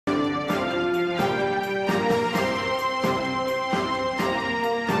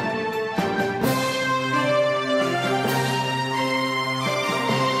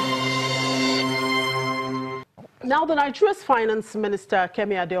Now, the Nigeria's Finance Minister,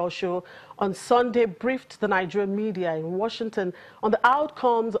 Kemi Adeosun, on Sunday briefed the Nigerian media in Washington on the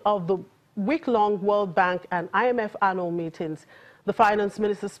outcomes of the week-long World Bank and IMF annual meetings. The Finance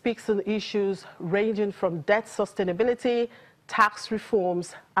Minister speaks on issues ranging from debt sustainability, tax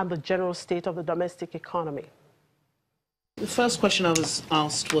reforms, and the general state of the domestic economy. The first question I was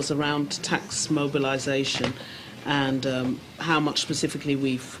asked was around tax mobilisation and how much specifically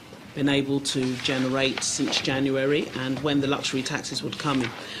we've been able to generate since January and when the luxury taxes would come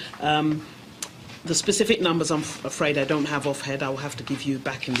in. The specific numbers, I'm afraid I don't have offhand. I'll have to give you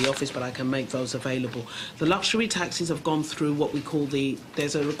back in the office, but I can make those available. The luxury taxes have gone through what we call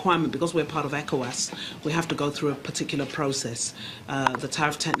there's a requirement, because we're part of ECOWAS, we have to go through a particular process. The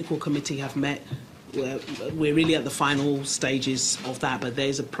Tariff Technical Committee have met. We're really at the final stages of that, but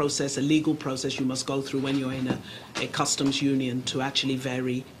there's a process, a legal process you must go through when you're in a customs union to actually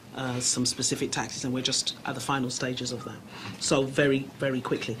vary some specific taxes, and we're just at the final stages of that. So very, very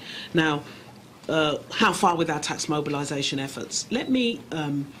quickly. Now, how far with our tax mobilisation efforts? Let me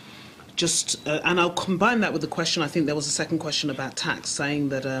and I'll combine that with the question, I think there was a second question about tax, saying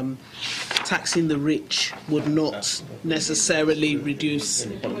that taxing the rich would not necessarily reduce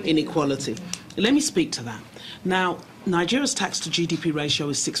inequality. Let me speak to that. Now, Nigeria's tax to GDP ratio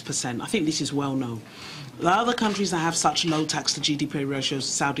is 6%. I think this is well known. The other countries that have such low tax to GDP ratios,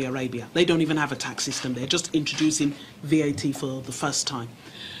 Saudi Arabia, they don't even have a tax system. They're just introducing VAT for the first time.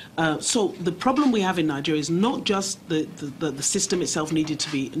 So the problem we have in Nigeria is not just the system itself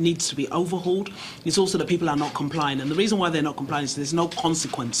needs to be overhauled. It's also that people are not complying. And the reason why they're not complying is there's no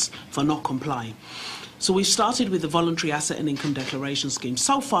consequence for not complying. So we started with the voluntary asset and income declaration scheme.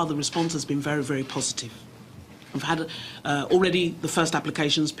 So far, the response has been very, very positive. We've had already the first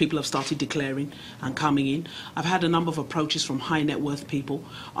applications, people have started declaring and coming in. I've had a number of approaches from high net worth people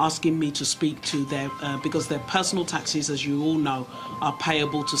asking me to speak to their, because their personal taxes, as you all know, are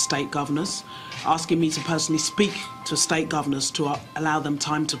payable to state governors, asking me to personally speak to state governors to allow them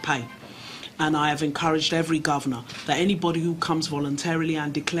time to pay. And I have encouraged every governor that anybody who comes voluntarily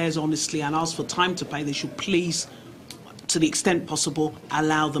and declares honestly and asks for time to pay, they should please, to the extent possible,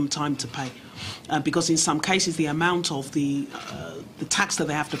 allow them time to pay. Because in some cases the amount of the tax that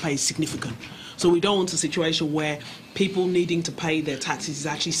they have to pay is significant. So we don't want a situation where people needing to pay their taxes is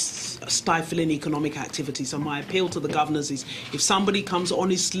actually stifling economic activity. So my appeal to the governors is, if somebody comes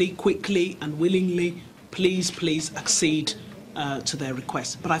honestly, quickly and willingly, please accede to their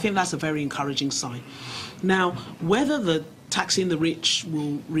request. But I think that's a very encouraging sign. Now, whether the taxing the rich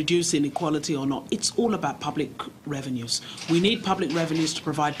will reduce inequality or not, it's all about public revenues. We need public revenues to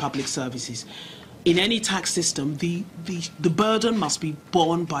provide public services. In any tax system, the burden must be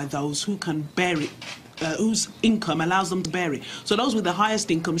borne by those who can bear it, whose income allows them to bear it. So those with the highest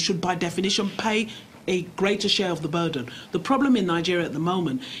income should, by definition, pay a greater share of the burden. The problem in Nigeria at the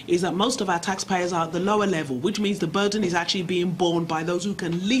moment is that most of our taxpayers are at the lower level, which means the burden is actually being borne by those who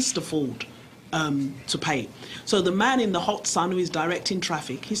can least afford to pay. So the man in the hot sun who is directing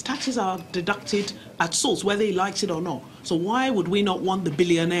traffic, his taxes are deducted at source, whether he likes it or not. So why would we not want the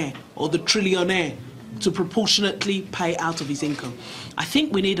billionaire or the trillionaire to proportionately pay out of his income? I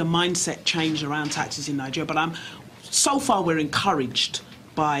think we need a mindset change around taxes in Nigeria, but so far we're encouraged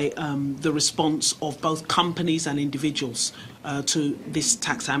by the response of both companies and individuals to this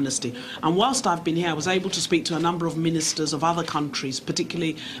tax amnesty. And whilst I've been here, I was able to speak to a number of ministers of other countries,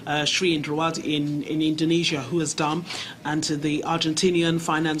 particularly Sri Indrawati in Indonesia, who has done, and to the Argentinian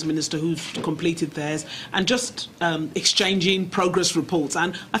finance minister who's completed theirs, and just exchanging progress reports.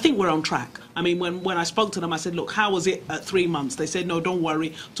 And I think we're on track. I mean, when I spoke to them, I said, look, how was it at 3 months? They said, no, don't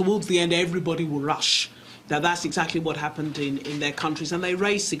worry. Towards the end, everybody will rush. Now, that's exactly what happened in their countries, and they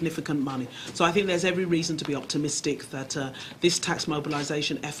raised significant money. So I think there's every reason to be optimistic that this tax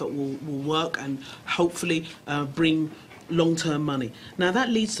mobilisation effort will work and hopefully bring long-term money. Now, that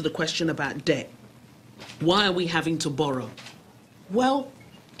leads to the question about debt. Why are we having to borrow? Well,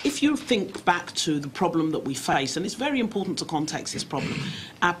 if you think back to the problem that we face, and it's very important to context this problem,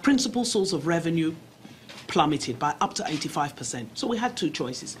 our principal source of revenue plummeted by up to 85%. So we had two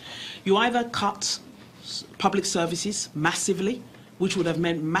choices. You either cut public services massively, which would have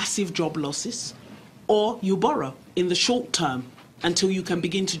meant massive job losses, or you borrow in the short term until you can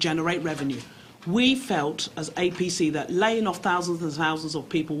begin to generate revenue. We felt as APC that laying off thousands and thousands of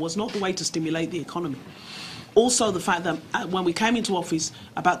people was not the way to stimulate the economy. Also, the fact that when we came into office,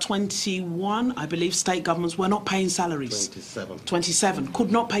 about 21, I believe, state governments were not paying salaries. 27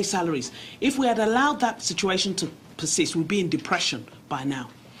 could not pay salaries. If we had allowed that situation to persist, we'd be in depression by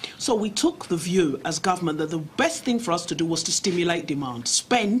now. So we took the view as government that the best thing for us to do was to stimulate demand,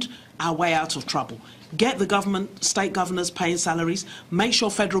 spend our way out of trouble. Get the government, state governors paying salaries, make sure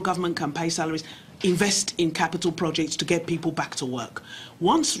federal government can pay salaries, invest in capital projects to get people back to work.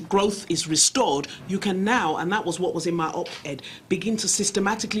 Once growth is restored, you can now, and that was what was in my op-ed, begin to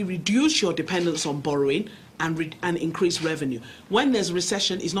systematically reduce your dependence on borrowing and increase revenue. When there's a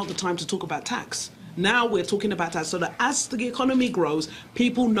recession, it's not the time to talk about tax. Now we're talking about that so that as the economy grows,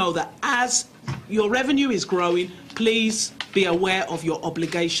 people know that as your revenue is growing, please be aware of your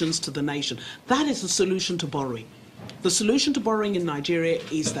obligations to the nation. That is the solution to borrowing. The solution to borrowing in Nigeria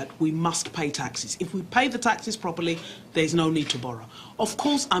is that we must pay taxes. If we pay the taxes properly, there's no need to borrow. Of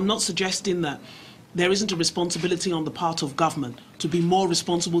course, I'm not suggesting that there isn't a responsibility on the part of government to be more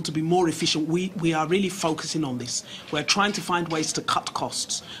responsible, to be more efficient. We are really focusing on this. We're trying to find ways to cut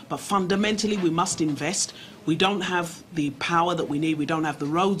costs. But fundamentally, we must invest. We don't have the power that we need. We don't have the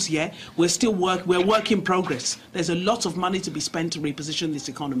roads yet. We're work in progress. There's a lot of money to be spent to reposition this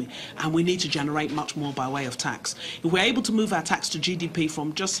economy, and we need to generate much more by way of tax. If we're able to move our tax to GDP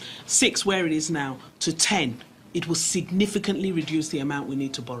from just 6, where it is now, to 10, it will significantly reduce the amount we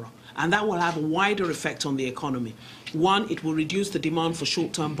need to borrow. And that will have a wider effect on the economy. One, it will reduce the demand for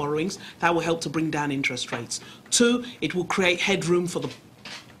short-term borrowings. That will help to bring down interest rates. 2, it will create headroom for the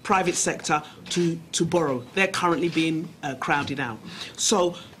private sector to borrow. They're currently being crowded out.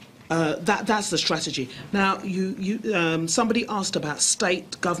 So that's the strategy. Now, somebody asked about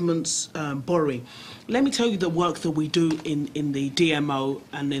state governments borrowing. Let me tell you the work that we do in the DMO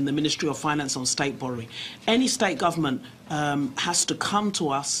and in the Ministry of Finance on state borrowing. Any state government has to come to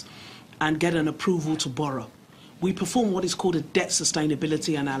us and get an approval to borrow. We perform what is called a debt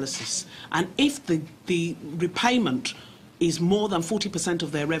sustainability analysis. And if the repayment is more than 40%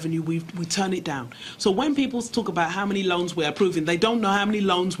 of their revenue, we turn it down. So when people talk about how many loans we're approving, they don't know how many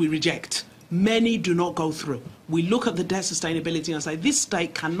loans we reject. Many do not go through. We look at the debt sustainability and say, this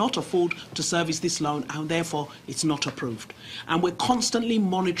state cannot afford to service this loan, and therefore it's not approved. And we're constantly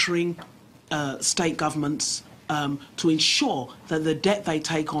monitoring state governments to ensure that the debt they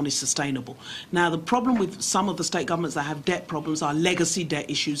take on is sustainable. Now, the problem with some of the state governments that have debt problems are legacy debt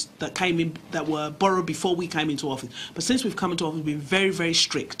issues that were borrowed before we came into office. But since we've come into office, we've been very, very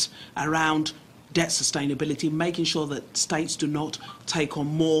strict around debt sustainability, making sure that states do not take on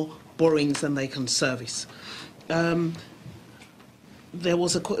more borrowings than they can service. There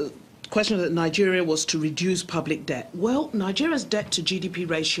was a question that Nigeria was to reduce public debt. Well, Nigeria's debt to GDP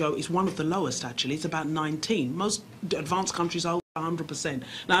ratio is one of the lowest, actually. It's about 19. Most advanced countries are over 100%.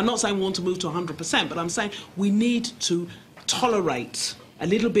 Now, I'm not saying we want to move to 100%, but I'm saying we need to tolerate a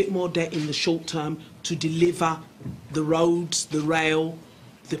little bit more debt in the short term to deliver the roads, the rail,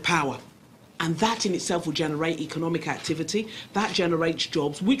 the power. And that in itself will generate economic activity. That generates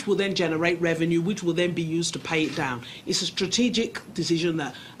jobs, which will then generate revenue, which will then be used to pay it down. It's a strategic decision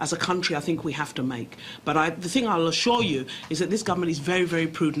that, as a country, I think we have to make. But the thing I'll assure you is that this government is very, very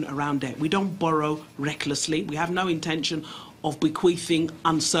prudent around debt. We don't borrow recklessly. We have no intention of bequeathing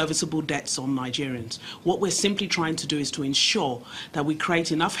unserviceable debts on Nigerians. What we're simply trying to do is to ensure that we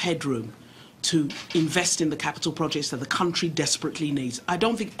create enough headroom to invest in the capital projects that the country desperately needs. I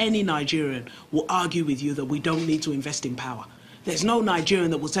don't think any Nigerian will argue with you that we don't need to invest in power. There's no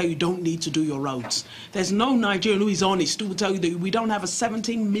Nigerian that will tell you don't need to do your roads. There's no Nigerian who is honest who will tell you that we don't have a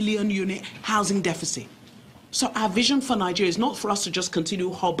 17 million unit housing deficit. So our vision for Nigeria is not for us to just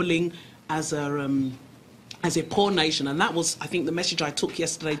continue hobbling as a poor nation, and that was, I think, the message I took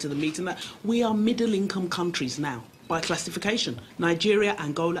yesterday to the meeting, that we are middle-income countries now. By classification, Nigeria,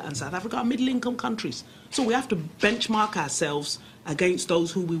 Angola and South Africa are middle-income countries. So we have to benchmark ourselves against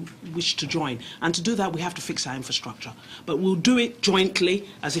those who we wish to join. And to do that, we have to fix our infrastructure. But we'll do it jointly,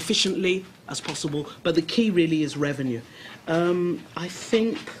 as efficiently as possible. But the key really is revenue. I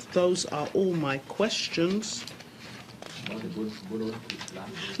think those are all my questions.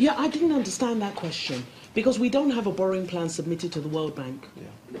 Yeah, I didn't understand that question, because we don't have a borrowing plan submitted to the World Bank.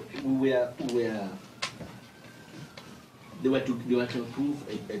 Yeah. They were to approve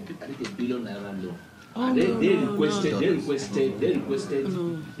I think $1 billion loan. Oh, They requested no.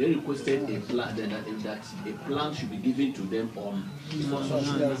 a plan that a plan should be given to them on.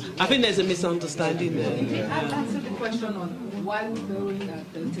 I think there's a misunderstanding there. I'll answer the question on why we're borrowing at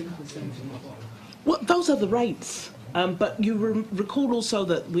 13%. Well, those are the rates. But you recall also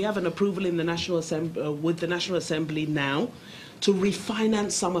that we have an approval in the National Assembly, with the National Assembly now, to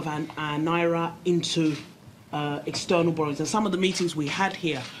refinance some of our Naira into external borrowings. And some of the meetings we had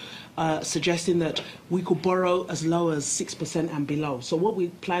here suggesting that we could borrow as low as 6% and below. So what we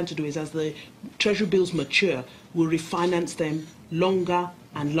plan to do is, as the Treasury bills mature, we'll refinance them longer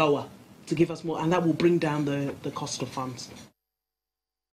and lower to give us more, and that will bring down the cost of funds.